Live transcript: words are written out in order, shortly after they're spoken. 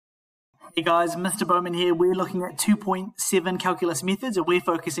Hey guys, Mr. Bowman here. We're looking at 2.7 calculus methods and we're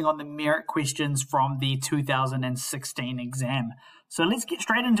focusing on the merit questions from the 2016 exam. So let's get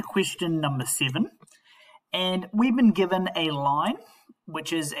straight into question number 7. And we've been given a line,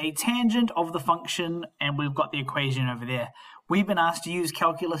 which is a tangent of the function, and we've got the equation over there. We've been asked to use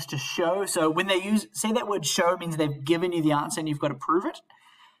calculus to show. So when they say that word show, means they've given you the answer and you've got to prove it.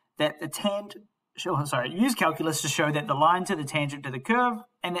 Use calculus to show that the line to the tangent to the curve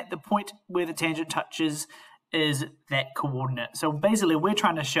and that the point where the tangent touches is that coordinate. So basically we're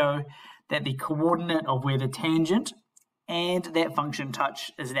trying to show that the coordinate of where the tangent and that function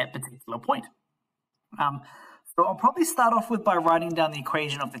touch is that particular point. So I'll probably start off by writing down the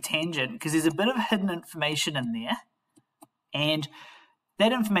equation of the tangent because there's a bit of hidden information in there, and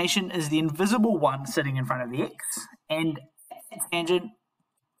that information is the invisible one sitting in front of the x, and tangent,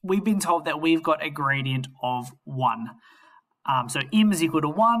 we've been told that we've got a gradient of 1. So m is equal to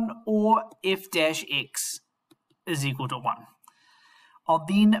 1 or f dash x is equal to 1. I'll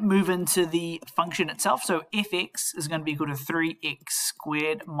then move into the function itself. So fx is going to be equal to 3x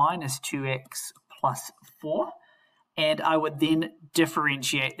squared minus 2x plus 4. And I would then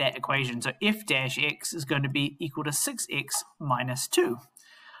differentiate that equation. So f dash x is going to be equal to 6x minus 2.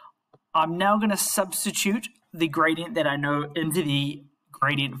 I'm now going to substitute the gradient that I know into the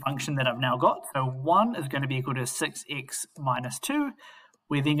gradient function that I've now got. So 1 is going to be equal to 6x minus 2.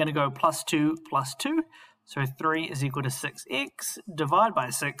 We're then going to go plus 2 plus 2. So 3 is equal to 6x, divide by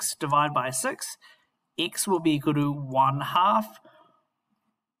 6, divide by 6. X will be equal to 1/2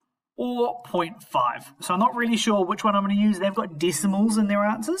 or 0.5. So I'm not really sure which one I'm going to use. They've got decimals in their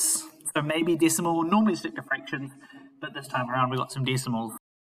answers. So maybe decimal, normally stick to fractions, but this time around we've got some decimals.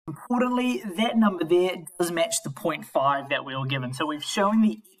 Importantly, that number there does match the 0.5 that we were given. So we've shown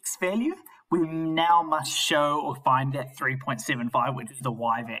the x value. We now must show or find that 3.75, which is the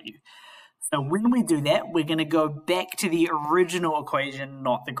y value. So when we do that, we're going to go back to the original equation,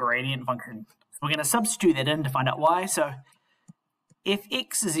 not the gradient function. So we're going to substitute that in to find out y. So if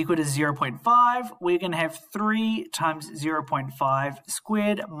x is equal to 0.5, we're going to have 3 times 0.5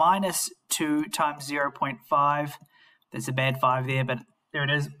 squared minus 2 times 0.5. There's a bad 5 there, but there it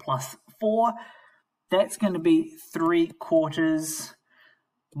is, plus 4. That's going to be 3/4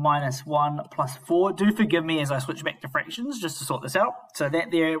 minus 1 plus 4. Do forgive me as I switch back to fractions just to sort this out. So that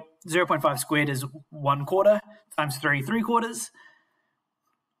there, 0.5 squared is 1/4 times 3 3/4.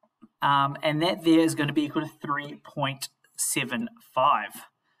 And that there is going to be equal to 3.75.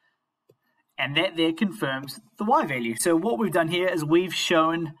 And that there confirms the y value. So what we've done here is we've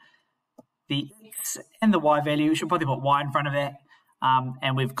shown the x and the y value. We should probably put y in front of that.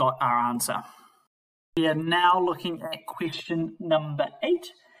 And we've got our answer. We are now looking at question number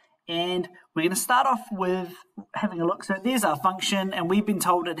 8, and we're going to start off with having a look. So there's our function, and we've been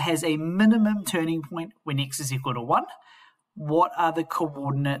told it has a minimum turning point when x is equal to 1. What are the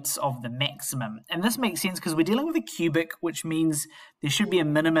coordinates of the maximum? And this makes sense because we're dealing with a cubic, which means there should be a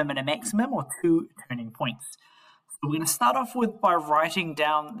minimum and a maximum, or 2 turning points. So we're going to start off by writing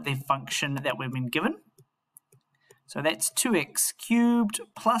down the function that we've been given. So that's 2x cubed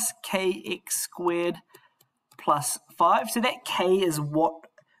plus kx squared plus 5. So that k is what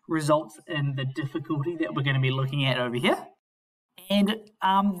results in the difficulty that we're going to be looking at over here. And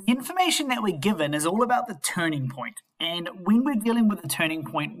the information that we're given is all about the turning point. And when we're dealing with the turning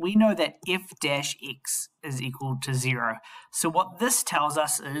point, we know that f dash x is equal to 0. So what this tells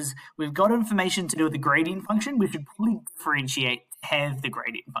us is we've got information to do with the gradient function. We should probably differentiate, have the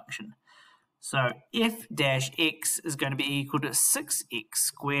gradient function. So f dash x is going to be equal to 6x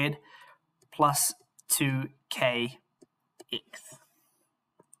squared plus 2kx.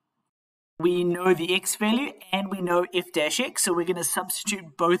 We know the x value and we know f dash x, so we're going to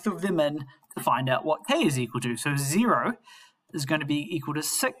substitute both of them in to find out what k is equal to. So 0 is going to be equal to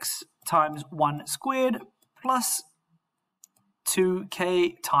 6 times 1 squared plus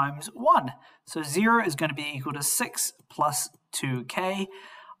 2k times 1. So 0 is going to be equal to 6 plus 2k.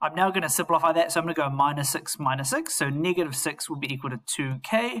 I'm now going to simplify that, so I'm going to go minus 6 minus 6. So negative 6 will be equal to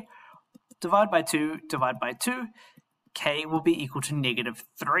 2k. Divide by 2, divide by 2. K will be equal to negative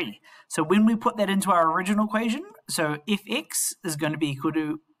 3. So when we put that into our original equation, so fx is going to be equal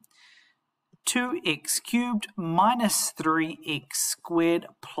to 2x cubed minus 3x squared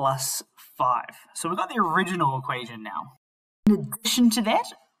plus 5. So we've got the original equation now. In addition to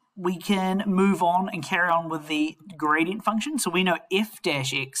that, we can move on and carry on with the gradient function. So we know f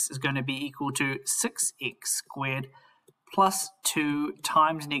dash x is going to be equal to 6x squared plus 2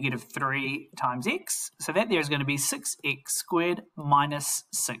 times negative 3 times x. So that there is going to be 6x squared minus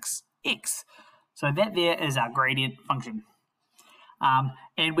 6x. So that there is our gradient function.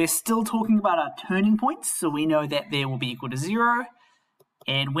 And we're still talking about our turning points, so we know that there will be equal to 0.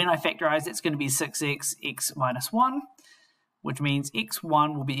 And when I factorize, it's going to be 6x, x minus 1, which means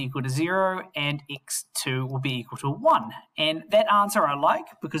x1 will be equal to 0 and x2 will be equal to 1. And that answer I like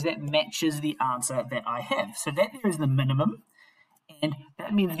because that matches the answer that I have. So that there is the minimum, and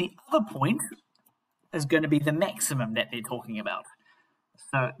that means the other point is going to be the maximum that they're talking about.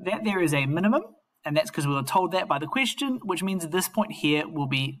 So that there is a minimum, and that's because we were told that by the question, which means this point here will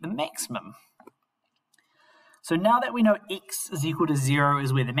be the maximum. So now that we know x is equal to 0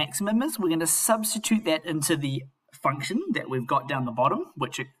 is where the maximum is, we're going to substitute that into the function that we've got down the bottom,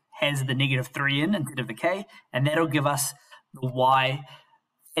 which has the negative 3 in instead of the k, and that'll give us the y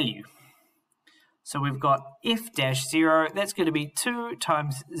value. So we've got f dash 0, that's going to be 2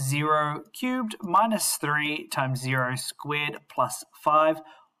 times 0 cubed minus 3 times 0 squared plus 5.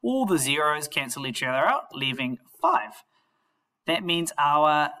 All the zeros cancel each other out, leaving 5. That means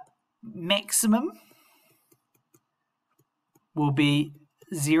our maximum will be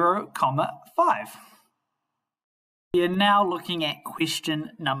 0, 5. We are now looking at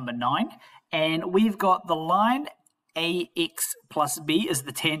question number 9, and we've got the line ax plus b is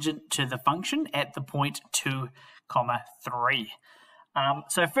the tangent to the function at the point 2, 3.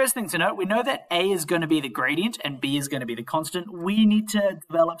 So first thing to note, we know that a is going to be the gradient and b is going to be the constant. We need to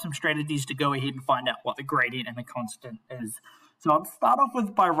develop some strategies to go ahead and find out what the gradient and the constant is. So I'll start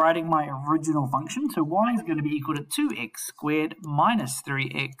off by writing my original function. So y is going to be equal to 2x squared minus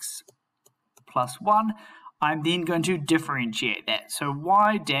 3x plus 1. I'm then going to differentiate that. So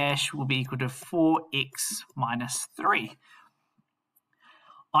y dash will be equal to 4x minus 3.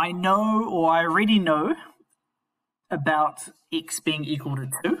 I know, or I already know, about x being equal to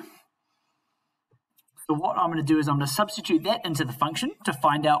 2. So what I'm going to do is I'm going to substitute that into the function to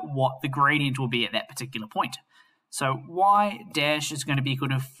find out what the gradient will be at that particular point. So y dash is going to be equal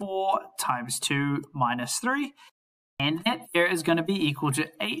to 4 times 2 minus 3. And that there is going to be equal to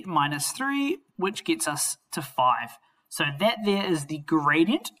 8 minus 3, which gets us to 5. So that there is the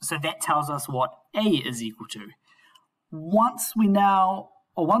gradient. So that tells us what a is equal to. Once we know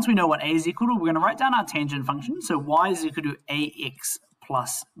what a is equal to, we're going to write down our tangent function. So y is equal to ax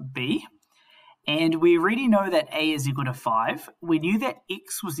plus b. And we already know that a is equal to 5. We knew that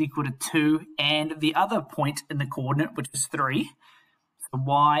x was equal to 2 and the other point in the coordinate, which is 3.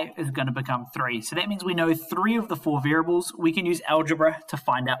 Y is going to become 3. So that means we know 3 of the 4 variables. We can use algebra to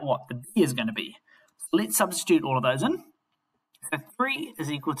find out what the b is going to be. So let's substitute all of those in. So 3 is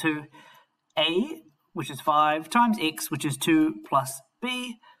equal to a, which is 5, times x, which is 2, plus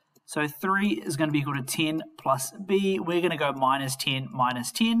b. So 3 is going to be equal to 10 plus b. We're going to go minus 10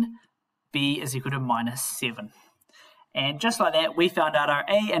 minus 10. B is equal to minus 7. And just like that, we found out our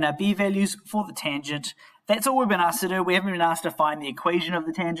a and our b values for the tangent. That's all we've been asked to do. We haven't been asked to find the equation of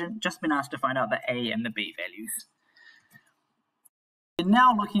the tangent, just been asked to find out the a and the b values. We're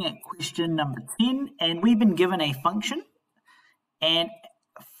now looking at question number 10, and we've been given a function. And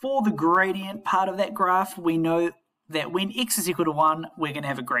for the gradient part of that graph, we know that when x is equal to 1, we're going to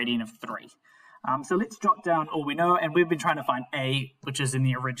have a gradient of 3. So let's jot down all we know, and we've been trying to find a, which is in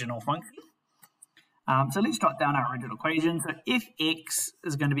the original function. So let's jot down our original equation. So if x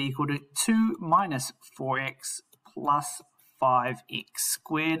is going to be equal to 2 minus 4x plus 5x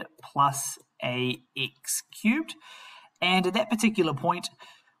squared plus ax cubed. And at that particular point,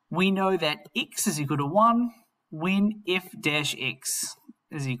 we know that x is equal to 1 when f dash x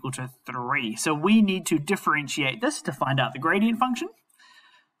is equal to 3. So we need to differentiate this to find out the gradient function.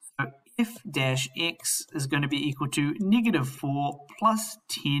 So f dash x is going to be equal to negative 4 plus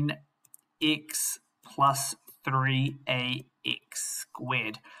 10x plus 3ax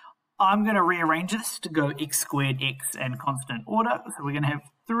squared. I'm going to rearrange this to go x squared, x, and constant order. So we're going to have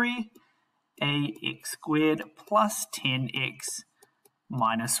 3ax squared plus 10x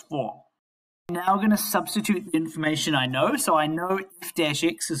minus 4. Now we're going to substitute the information I know. So I know f dash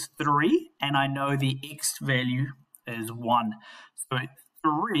x is 3, and I know the x value is 1. So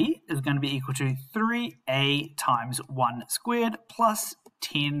 3 is going to be equal to 3a times 1 squared plus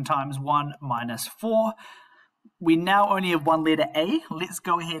 10 times 1 minus 4. We now only have one letter a. Let's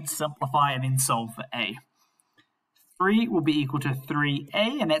go ahead, simplify, and then solve for a. 3 will be equal to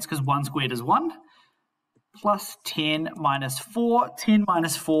 3a, and that's because 1 squared is 1, plus 10 minus 4. 10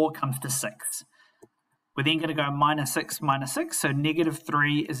 minus 4 comes to 6. We're then going to go minus 6 minus 6, so negative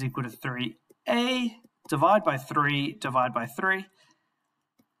 3 is equal to 3a. Divide by 3, divide by 3.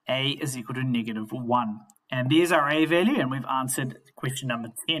 A is equal to negative 1. And there's our a value, and we've answered question number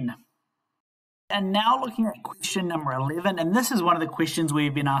 10. And now looking at question number 11, and this is one of the questions where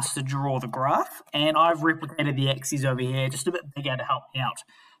we've been asked to draw the graph, and I've replicated the axes over here just a bit bigger to help me out.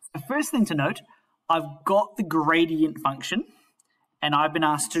 The first thing to note, I've got the gradient function, and I've been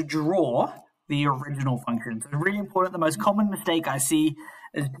asked to draw the original function. So it's really important. The most common mistake I see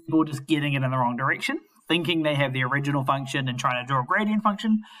is people just getting it in the wrong direction, thinking they have the original function and trying to draw a gradient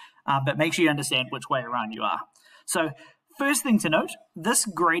function, but make sure you understand which way around you are. So first thing to note, this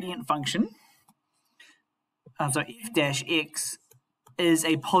gradient function, so f dash x is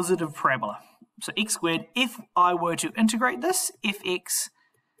a positive parabola. So x squared, if I were to integrate this, fx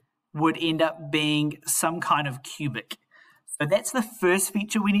would end up being some kind of cubic. So that's the first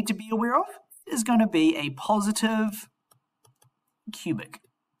feature we need to be aware of, is going to be a positive cubic.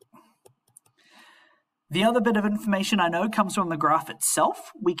 The other bit of information I know comes from the graph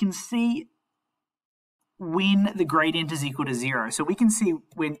itself. We can see when the gradient is equal to 0. So we can see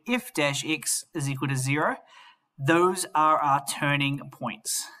when f dash x is equal to 0, those are our turning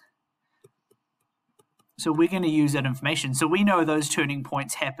points. So we're going to use that information. So we know those turning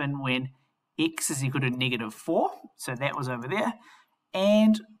points happen when x is equal to -4. So that was over there.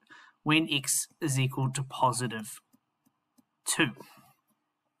 And when x is equal to +2.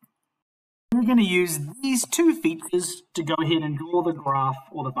 We're going to use these two features to go ahead and draw the graph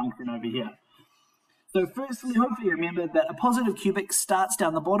or the function over here. So firstly, hopefully you remember that a positive cubic starts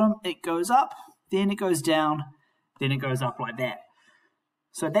down the bottom, it goes up, then it goes down, then it goes up like that.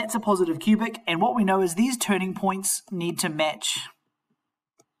 So that's a positive cubic, and what we know is these turning points need to match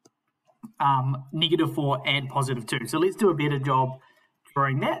 -4 and +2. So let's do a better job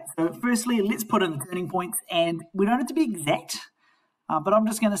drawing that. So firstly, let's put in the turning points, and we don't have to be exact, but I'm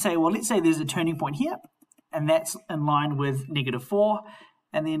just going to say, well, let's say there's a turning point here, and that's in line with -4,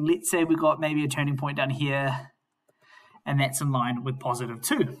 and then let's say we've got maybe a turning point down here, and that's in line with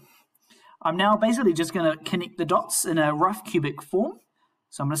 +2. I'm now basically just going to connect the dots in a rough cubic form.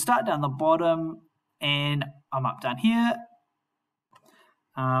 So I'm going to start down the bottom, and I'm up down here.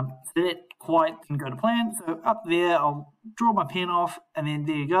 So that quite didn't go to plan. So up there, I'll draw my pen off, and then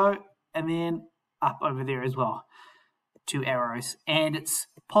there you go, and then up over there as well. 2 arrows, and it's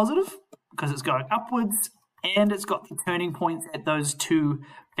positive because it's going upwards, and it's got the turning points at those 2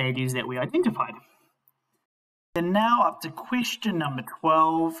 values that we identified. And now up to question number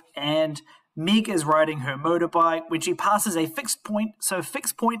 12, and Meg is riding her motorbike when she passes a fixed point. So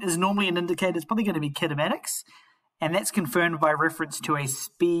fixed point is normally an indicator, it's probably going to be kinematics, and that's confirmed by reference to a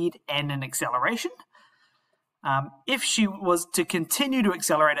speed and an acceleration. If she was to continue to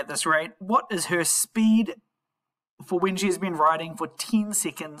accelerate at this rate, what is her speed for when she has been riding for 10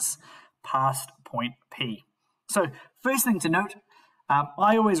 seconds past point P? So first thing to note,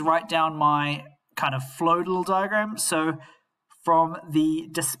 I always write down my kind of flow little diagram. So from the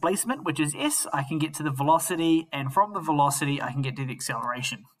displacement, which is s, I can get to the velocity, and from the velocity, I can get to the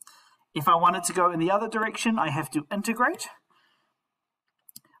acceleration. If I wanted to go in the other direction, I have to integrate.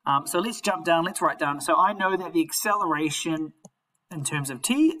 So let's jump down, let's write down. So I know that the acceleration in terms of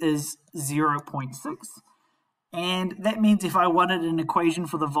t is 0.6. And that means if I wanted an equation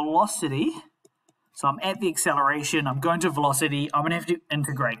for the velocity, so I'm at the acceleration, I'm going to velocity, I'm going to have to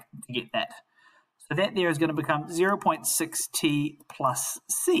integrate to get that. So that there is going to become 0.6t plus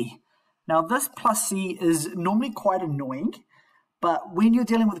c. Now this plus c is normally quite annoying, but when you're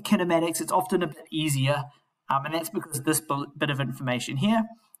dealing with kinematics, it's often a bit easier, and that's because of this bit of information here.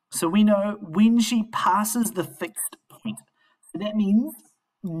 So we know when she passes the fixed point. So that means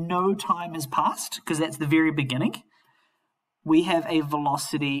no time has passed, because that's the very beginning. We have a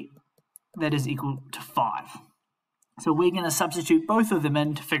velocity that is equal to 5. So we're going to substitute both of them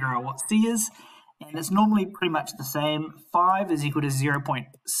in to figure out what c is, and it's normally pretty much the same. 5 is equal to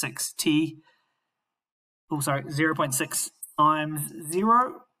 0.6t, 0.6 times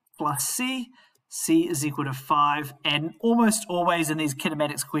 0 plus c. C is equal to 5, and almost always in these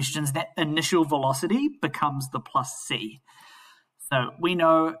kinematics questions, that initial velocity becomes the plus c. So we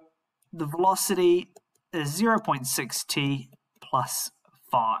know the velocity is 0.6t plus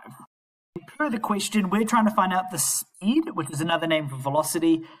 5. Per the question, we're trying to find out the speed, which is another name for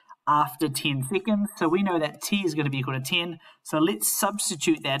velocity, after 10 seconds. So we know that t is going to be equal to 10. So let's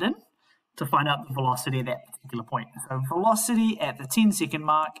substitute that in to find out the velocity at that particular point. So velocity at the 10-second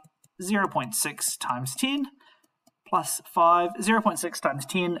mark, 0.6 times 10 plus 5. 0.6 times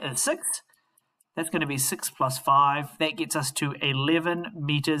 10 is 6. That's going to be 6 plus 5. That gets us to 11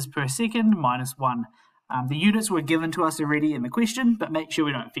 meters per second minus 1. The units were given to us already in the question, but make sure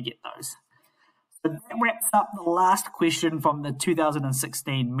we don't forget those. So that wraps up the last question from the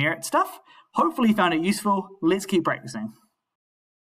 2016 merit stuff. Hopefully you found it useful. Let's keep practicing.